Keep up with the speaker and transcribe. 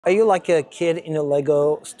Are you like a kid in a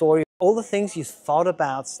Lego story? All the things you thought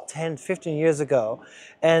about 10, 15 years ago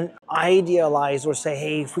and idealized or say,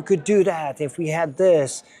 hey, if we could do that, if we had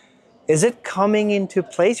this, is it coming into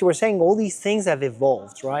place? You were saying all these things have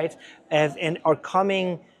evolved, right? And are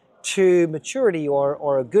coming to maturity or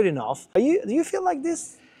are good enough. Do you feel like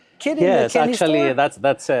this kid in the Yes, candy actually, store?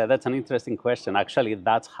 that's an interesting question. Actually,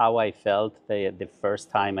 that's how I felt the first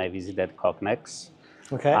time I visited Cognex.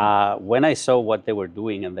 Okay. When I saw what they were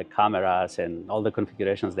doing and the cameras and all the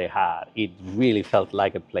configurations they had, it really felt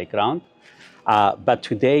like a playground. But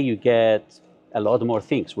today you get a lot more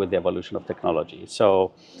things with the evolution of technology.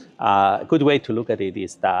 So a good way to look at it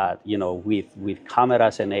is that, with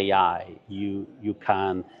cameras and AI, you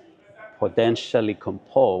can potentially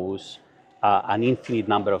compose an infinite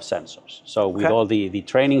number of sensors. So with Okay. all the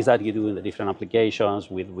trainings that you do in the different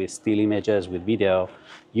applications, with still images, with video,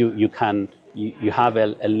 you have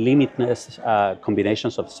a limitless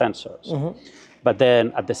combinations of sensors. But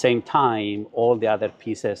then at the same time, all the other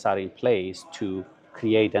pieces are in place to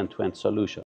create end-to-end solutions.